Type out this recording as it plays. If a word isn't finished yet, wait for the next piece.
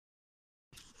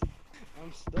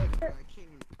I'm stuck. I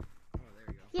can't. Oh, there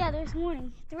you go. Yeah, there's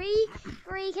warning. 3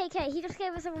 KK. He just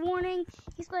gave us a warning.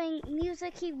 He's playing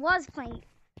music. He was playing.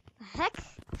 The heck?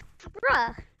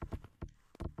 Bruh.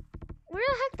 Where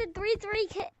the heck did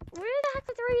 3K? Where the heck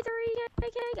did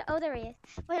 3KK go? Oh, there he is.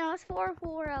 Wait, no, it's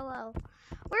 44LO.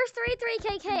 Where's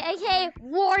 33KK? aka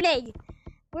warning.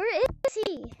 Where is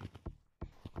he?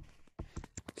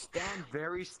 Stand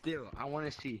very still. I want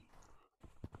to see.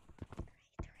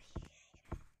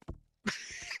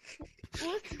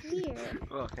 What's weird?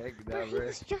 Oh heck, Bro, that he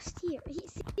was just here.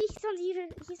 He's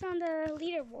on the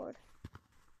leaderboard.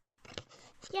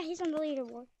 Yeah, he's on the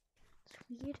leaderboard.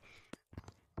 It's weird.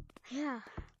 Yeah.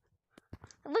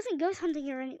 I wasn't ghost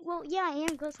hunting or any. Well, yeah, I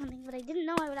am ghost hunting, but I didn't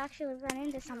know I would actually run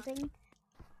into something.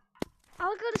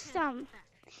 I'll go to Stump.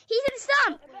 He's in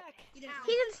Stump. He's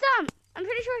in Stump. I'm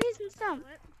pretty sure he's in Stump.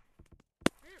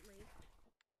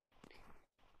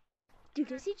 Dude,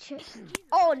 does he check?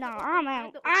 Oh no, I'm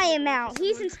out. I am out.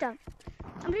 He's in Stump.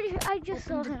 I'm pretty sure I just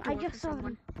saw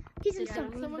him. He's in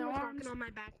Stump. Someone was knocking on my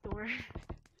back door.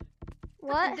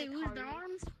 What? Did they lose their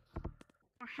arms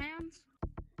or hands?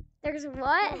 There's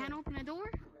what? Can't open a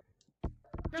door?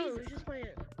 No, it was just my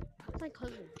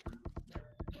cousin.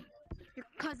 Your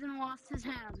cousin lost his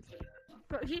hands.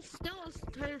 But he still is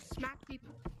trying to smack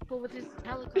people with his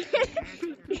helicopter. There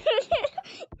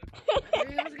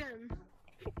he goes again.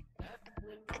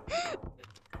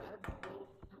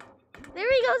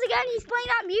 There he goes again. He's playing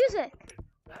that music.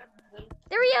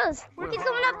 There he is. He's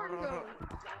going up.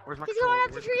 He's going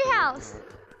up to treehouse.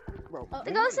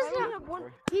 The ghost is not.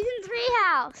 He's in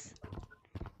treehouse.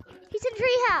 He's in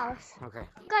treehouse. Okay.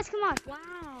 Guys, come on. Wow.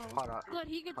 Hold up. Good,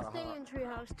 he gets to stay in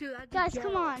treehouse too. Guys,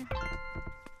 come on.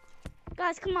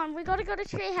 Guys, come on. We gotta go to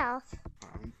treehouse.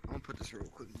 I'm gonna put this real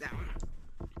quick down.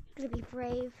 Gonna be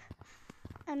brave.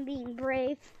 I'm being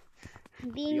brave. I'm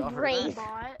being Y'all heard brave.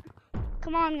 Bot.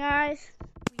 Come on, guys.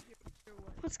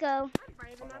 Let's go.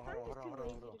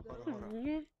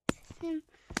 This is him.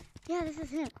 Yeah, this is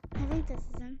him. I think this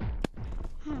is him.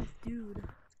 Huh. Dude.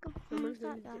 Go. Where's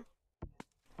that guy?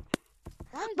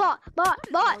 Bot.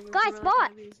 Guys,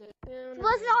 bot. He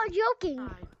was not joking.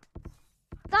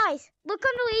 Guys, look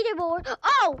on the leaderboard.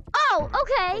 Oh,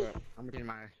 okay. I'm getting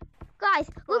my Guys,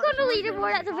 look on the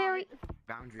leaderboard at the very...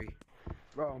 boundary.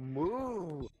 Bro,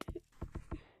 move.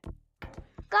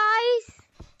 Guys,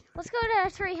 let's go to our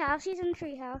treehouse. He's in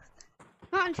treehouse.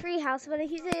 Not in treehouse, but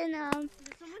he's in,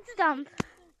 Stump.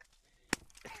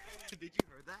 Did you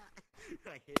hear that?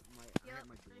 I hit my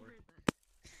door.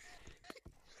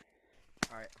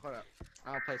 Alright, hold up.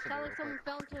 I'll play something real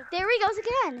quick. There he goes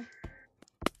again.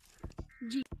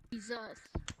 Jesus.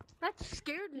 That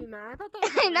scared me, man. I thought that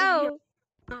was I know.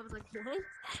 I was like, what?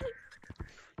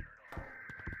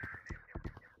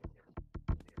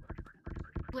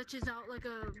 Glitches out like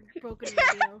a broken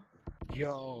radio.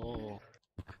 Yo.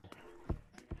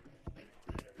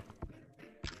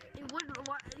 Hey,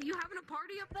 what, you having a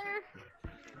party up there?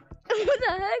 What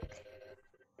the heck?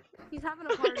 He's having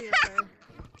a party up there.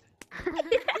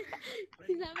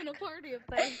 He's having a party up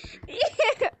there.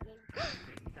 Yeah.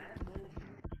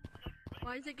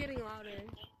 Why is it getting louder?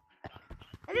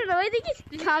 I don't know. I think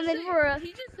he's coming for us. Did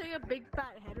he just say a big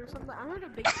fat head or something? I heard a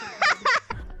big fat head.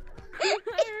 I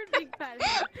heard big fat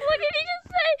head. What did he just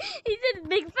say? He said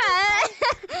big fat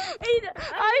head.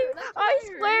 I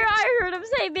swear I heard him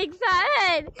say big fat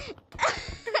head.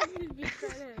 Big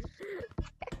fat head.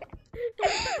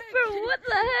 Bro, what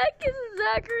the heck is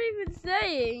Zachary even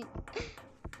saying?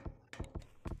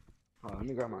 Oh, let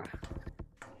me grab my...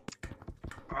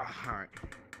 alright.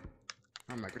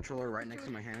 I have my controller right next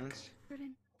to my hands.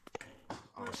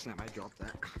 Oh snap, I dropped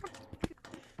that.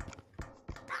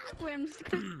 Wait, I'm just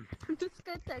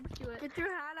gonna text you it. Get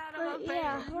your hat out of my face.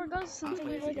 Yeah, we're ghost something,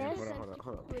 I guess.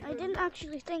 Hold up. I didn't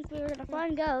actually think we were gonna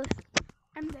find ghosts.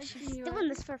 I'm Just texting you doing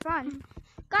this for fun.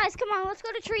 Guys, come on, let's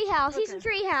go to treehouse. He's in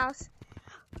treehouse.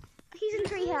 He's in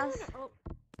treehouse. Oh,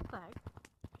 fuck.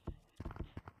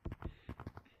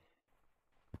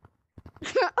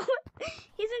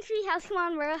 He's in treehouse. Come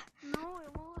on, bro. No,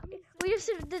 it won't let me. We just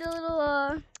did a little,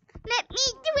 let me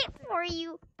do it for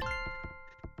you.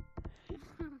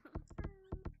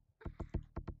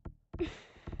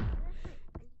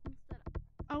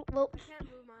 Oh, well. I can't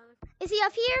move my other. Is he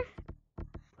up here?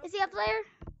 Is he up there?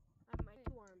 I have my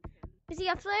two arms. Is he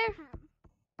up there?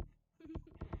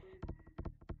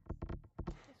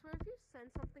 I swear if you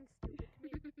send something stupid to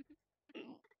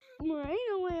me. Right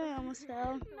away, I almost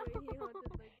fell.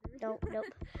 Nope. Nope.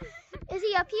 Is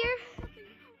he up here?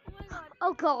 Oh my god.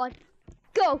 Oh god.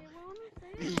 Go.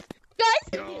 Guys,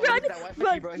 Yo, run. that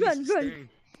Wi-Fi, bro, he's staying.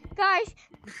 Guys,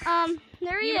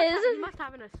 there he You is. must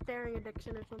have a staring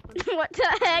addiction or something. What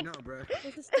the heck? No, bro.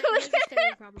 It's a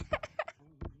staring problem.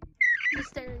 It's a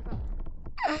staring problem.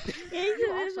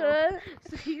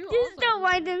 Just don't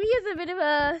mind him. He has a bit of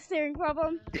a staring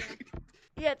problem.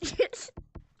 Yeah.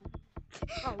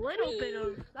 A little bit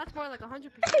of. That's more like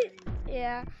 100%.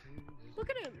 Yeah.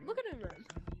 Look at him. Look at him run.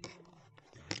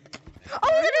 Oh,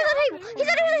 he's under the table. He's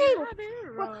under the table.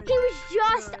 Bro, he was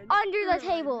just under the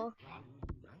table.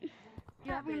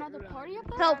 You having another party up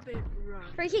there? Help.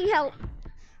 Freaking help.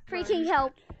 Freaking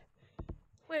help.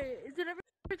 Wait, is it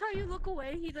every time you look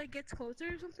away, he like gets closer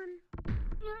or something?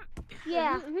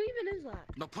 Yeah. Who even is that?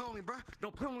 Don't play with me, bro.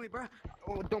 Don't play with me, bro.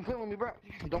 Oh, don't play with me, bro.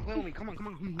 Don't play with me. Come on, come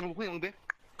on. Don't play with me, bro.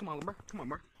 Come on, bro. Come on,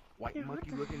 bro. White monkey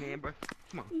looking man, bro.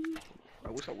 Come on.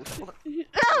 Bro, what's up? What's up?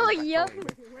 Oh, yep.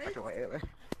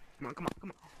 Come on, come on,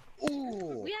 come on.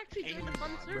 Ooh. We actually joined a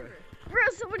fun server. Bro,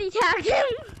 somebody tagged him.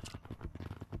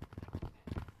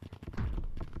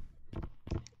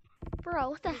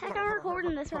 Bro, what the heck? I'm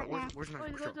recording this right now. Where's my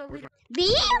controller? Where's my...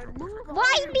 Me?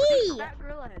 Why me?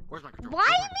 Where's my controller?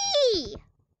 Why me?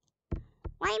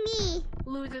 Why me?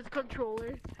 Loses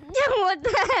controller. What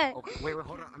the heck? Oh, wait,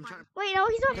 hold on. I'm trying to... Wait, no,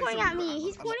 he's not pointing at me.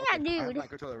 He's pointing at I have dude. my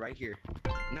controller right here.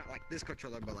 Not like this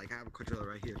controller, but like I have a controller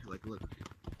right here. Like, look.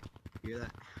 You hear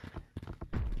that?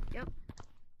 Yep.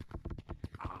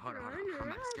 Oh, hold on. I'm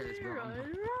not scared, bro.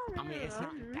 I mean, it's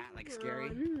not that like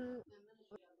scary.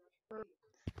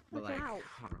 But like, hold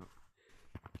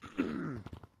on.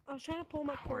 I was trying to pull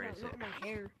my cord out, not my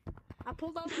hair. I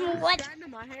pulled out What? the strand of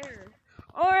my hair.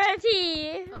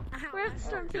 Alrighty. Oh, Where's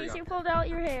here some we piece go. you pulled out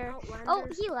your hair? Outlander. Oh,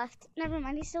 he left. Never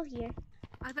mind, he's still here.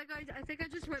 I think I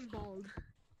just went bald.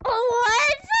 Oh,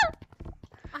 what?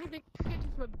 I think I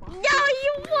just went bald. No,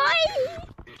 you what?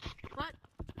 What?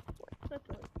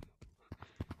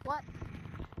 What?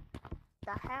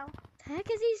 The hell? The heck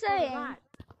is he saying? I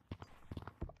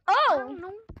Oh! don't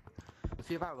know. Let's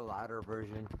see if I have a louder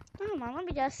version. Come on, let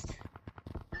me just.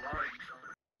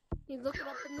 He's looking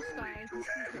up in the sky.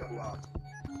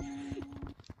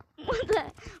 What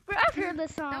the? Bro, I've heard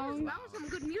this That song. was some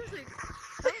good music.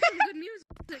 That was some good music.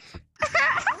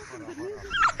 That was some good music.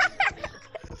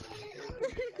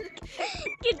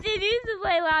 Continues to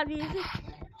play loud music.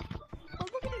 Oh,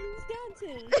 look at him, he's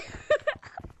dancing.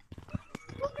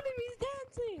 Look at him, he's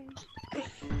dancing.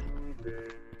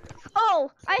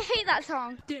 Oh, I hate that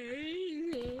song.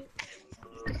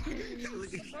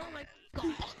 Oh my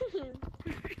god.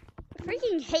 I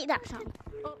freaking hate that song.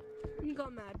 Oh, he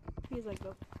got mad. He's like,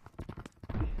 oh.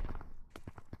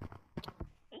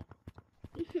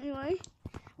 Anyway,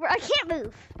 bro, I can't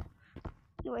move.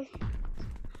 Anyway.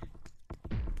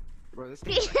 Bro, this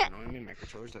thing's like annoying me. My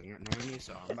controller's like annoying me,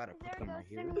 so I'm about to put them right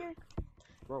here.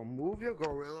 Bro, move your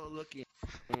gorilla looking.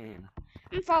 I'm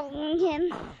I'm following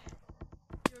him.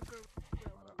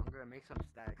 gonna make some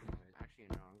static noise. Actually,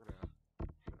 no, I'm gonna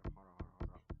hold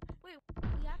on. Wait,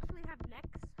 we actually have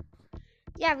necks?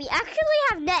 Yeah, we actually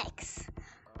have necks.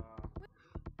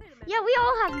 Wait a minute. Yeah, we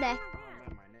all have necks. Oh,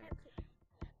 man, my neck.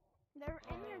 They're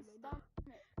in your stomach.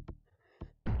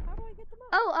 How do I get them up?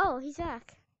 Oh, he's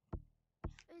back.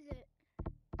 Is it?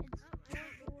 It's, I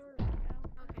don't know where.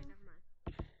 Okay, never mind.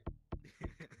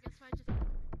 Guess I just.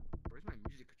 Where's my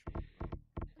music controller?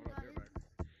 Oh, hold on, they're back.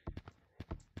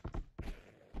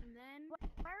 And then.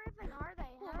 Where even are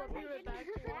they? How are they getting to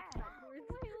that?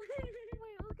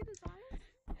 Wait, look at his eyes.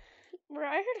 Bro,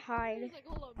 I heard hide. He's like,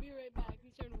 hold up, be right back. He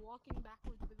started walking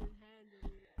backwards with his hands.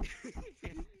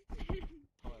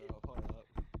 Hold up.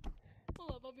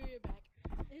 Hold up, I'll be right back.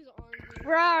 His arms.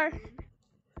 Rawr.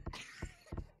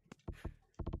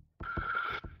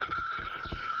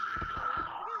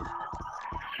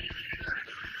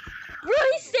 Bro,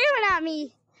 he's staring at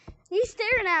me. He's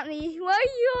staring at me. Why are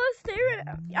you all staring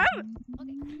at me?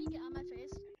 Okay, can you get on my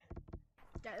face?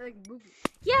 Yeah, like, move it.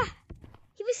 Yeah.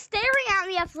 He was staring at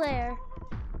me up there.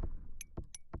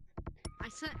 I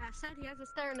said he has a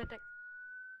staring at.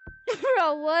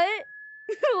 Bro, what?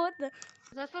 What the? Is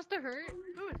that supposed to hurt?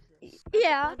 Who is this?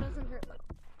 Yeah. That doesn't hurt.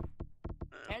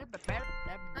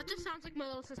 That just sounds like my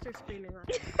little sister screaming.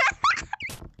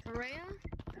 Araya?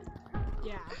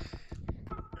 Yeah.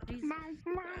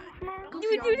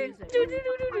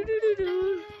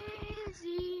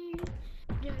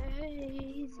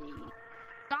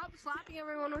 Stop slapping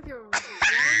everyone with your long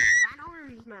fat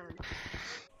arms, man.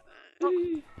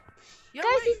 Yo,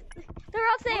 Guys, they're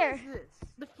up there.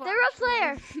 They're up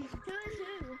there.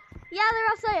 Yeah,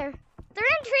 they're up there. They're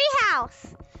in treehouse.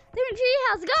 They're in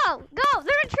treehouse. Go, go.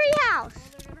 They're in treehouse.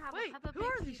 Wait, who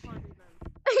are these people?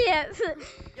 Yes.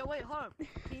 Yo, wait, hold up.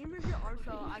 Can you move your arm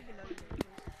so I can know you?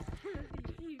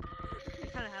 You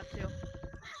kind of have to.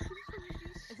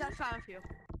 That's fine with you.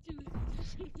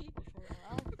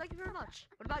 Thank you very much.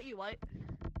 What about you, White?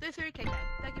 33KK.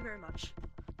 Thank you very much.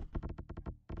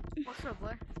 What's up,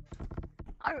 Blair?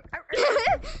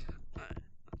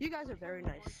 You guys are very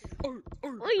nice. Oi.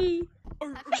 You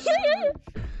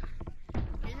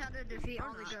have to defeat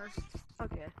all the ghosts.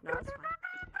 Okay, no, that's fine.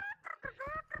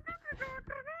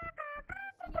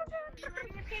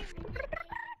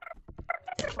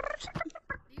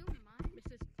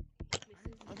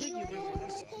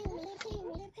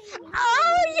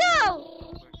 Oh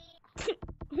yo!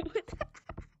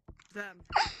 Them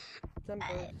birds.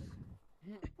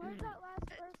 Where's that last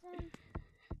person?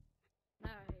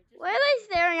 Why are they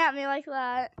staring at me like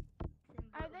that?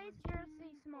 Are they seriously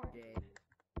smart?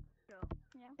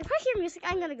 If I hear music,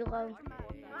 I'm gonna go low.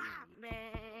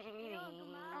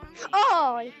 Oh,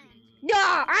 Oh! No,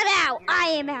 I'm out! I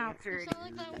am out! you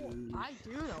sound like that. I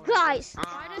do know. Guys!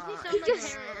 Why does he sound He like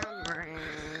just- Terrence?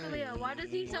 Oh, yeah, why does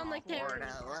he sound like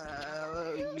Terrence?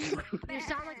 You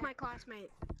sound like my classmate.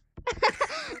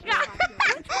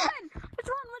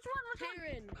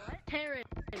 Taryn.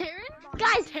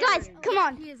 Guys, come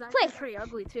on! He is Quick. actually pretty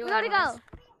ugly too. We gotta go!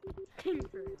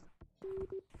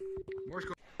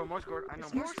 Morse code. I know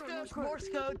Morse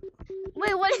code.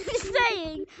 Wait, what is he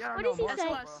saying? Yeah, What no, does he Morse say?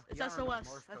 code, It's bro. SOS,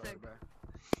 Morse I code, think. bro.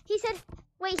 He said,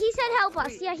 wait, he said help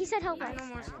us. Yeah, he said help I us. know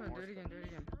Morse code. Do it again. Do it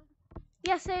again.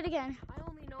 Yeah, say it again. I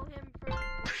only know him from.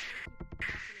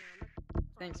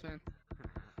 Thanks, man.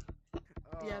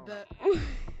 Yeah, but. Where's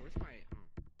my?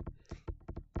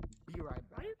 Be right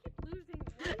Why back. do you keep losing?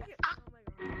 Oh my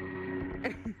god.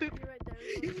 Be right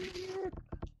there.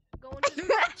 Going to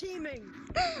the teaming.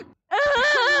 Going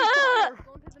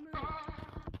to the moon.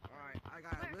 Alright, I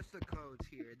got a list of codes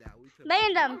here that we took.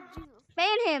 Ban them.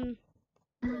 Ban him.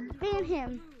 Ban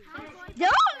him.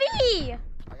 Not me! I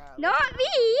got a Not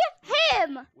me!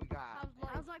 Him! We got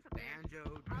I was like, banjo.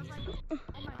 oh my god.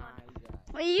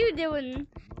 What are you doing?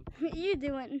 What are you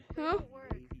doing? Huh?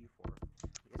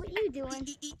 What are you doing?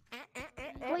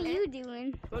 What are you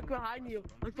doing? Look behind you.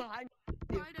 Look behind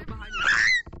you. Look behind you.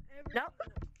 Nope.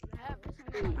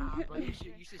 But you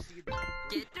should see the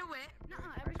get to it.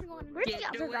 Every single one. Where'd the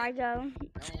other guy go?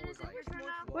 That one was like,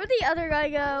 Where'd the other guy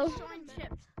go? Showing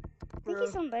chips. I think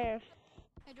he's on there.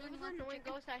 Hey, do you want the annoying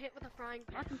ghost I hit with a frying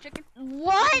pan? Awesome chicken.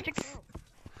 What?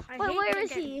 I Wait, hate where is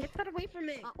chicken. he? Get that away from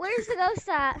me. Where's the ghost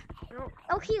at?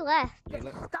 Oh, he left. yeah,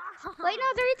 look. Stop. Wait,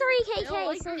 no, 33KK I don't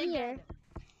like is still chicken. here.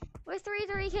 Where's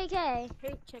 33KK?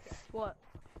 Hate chicken. What?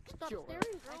 Stop Sure.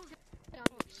 staring, girl.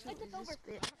 I took over.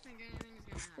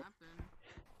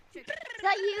 Is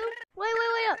that you? Wait.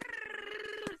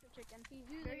 Chicken. He's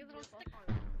using a little stick on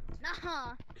it.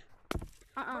 Nah.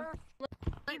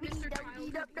 Like Mr. Child.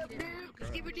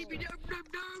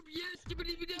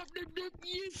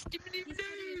 He's sticking his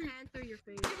hand through your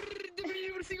face.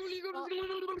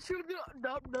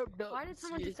 Why did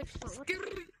someone just explode? What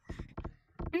the-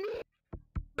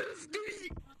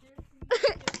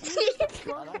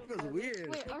 Oh, that feels weird.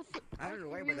 Wait, I don't know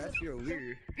why, but that feels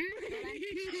weird.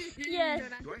 Yes.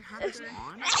 Do I have this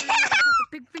on? the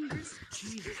big fingers.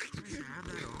 Jesus, do I have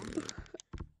that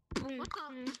on? What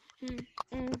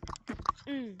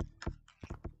the?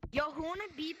 Yo, who wanna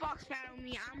beatbox battle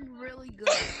me? I'm really good.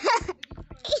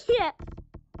 Yeah.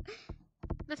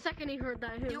 The second he heard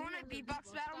that, You wanna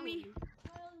beatbox battle me?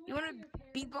 You wanna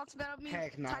beatbox battle me?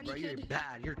 Heck nah, Tiny bro. You're kid?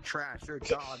 bad. You're trash. You're a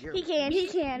dog. You're He can. Me?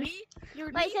 You're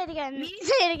Wait, me? say it again. Me?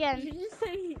 Say it again. Did you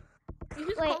say you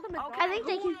just Wait, called him a dog? I think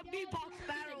they Who can. wanna beatbox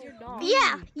battle? Your dog.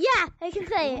 Yeah, I can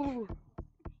say it.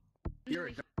 You're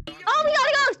a dog. Oh, we got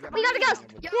a ghost! We got a ghost!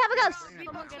 We have a ghost!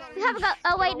 We have a ghost!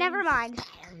 Oh, wait, never mind.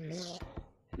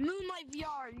 Moonlight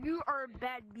VR, you are a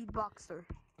bad beatboxer.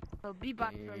 So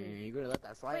beatbox for me. You gonna let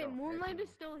that slide? Wait, off? Moonlight is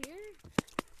still here?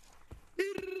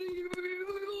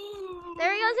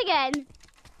 There he goes again.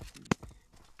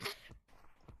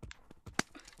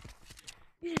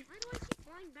 Why do I keep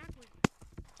flying backwards?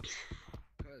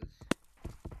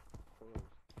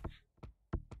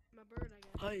 My bird, I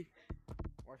guess. Hey.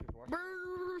 Watch this. Watch There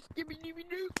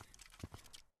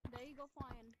you go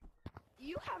flying. Do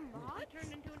you have mods? I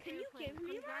turned into an Can you airplane. give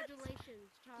me mods? Congratulations,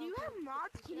 child. Do you have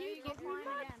mods? Can There you go give me flying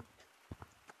mods? again.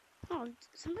 Oh,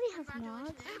 somebody has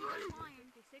mods. Congratulations. Flying.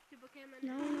 56 to become an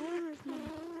No, no one has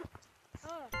mods.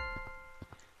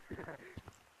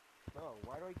 Bro,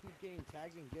 why do I keep getting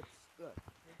tagged and get stuck?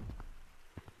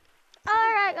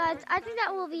 Alright, guys, I think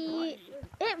that will be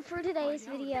it for today's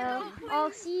video.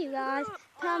 I'll see you guys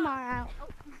tomorrow.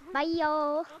 Bye,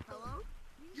 y'all.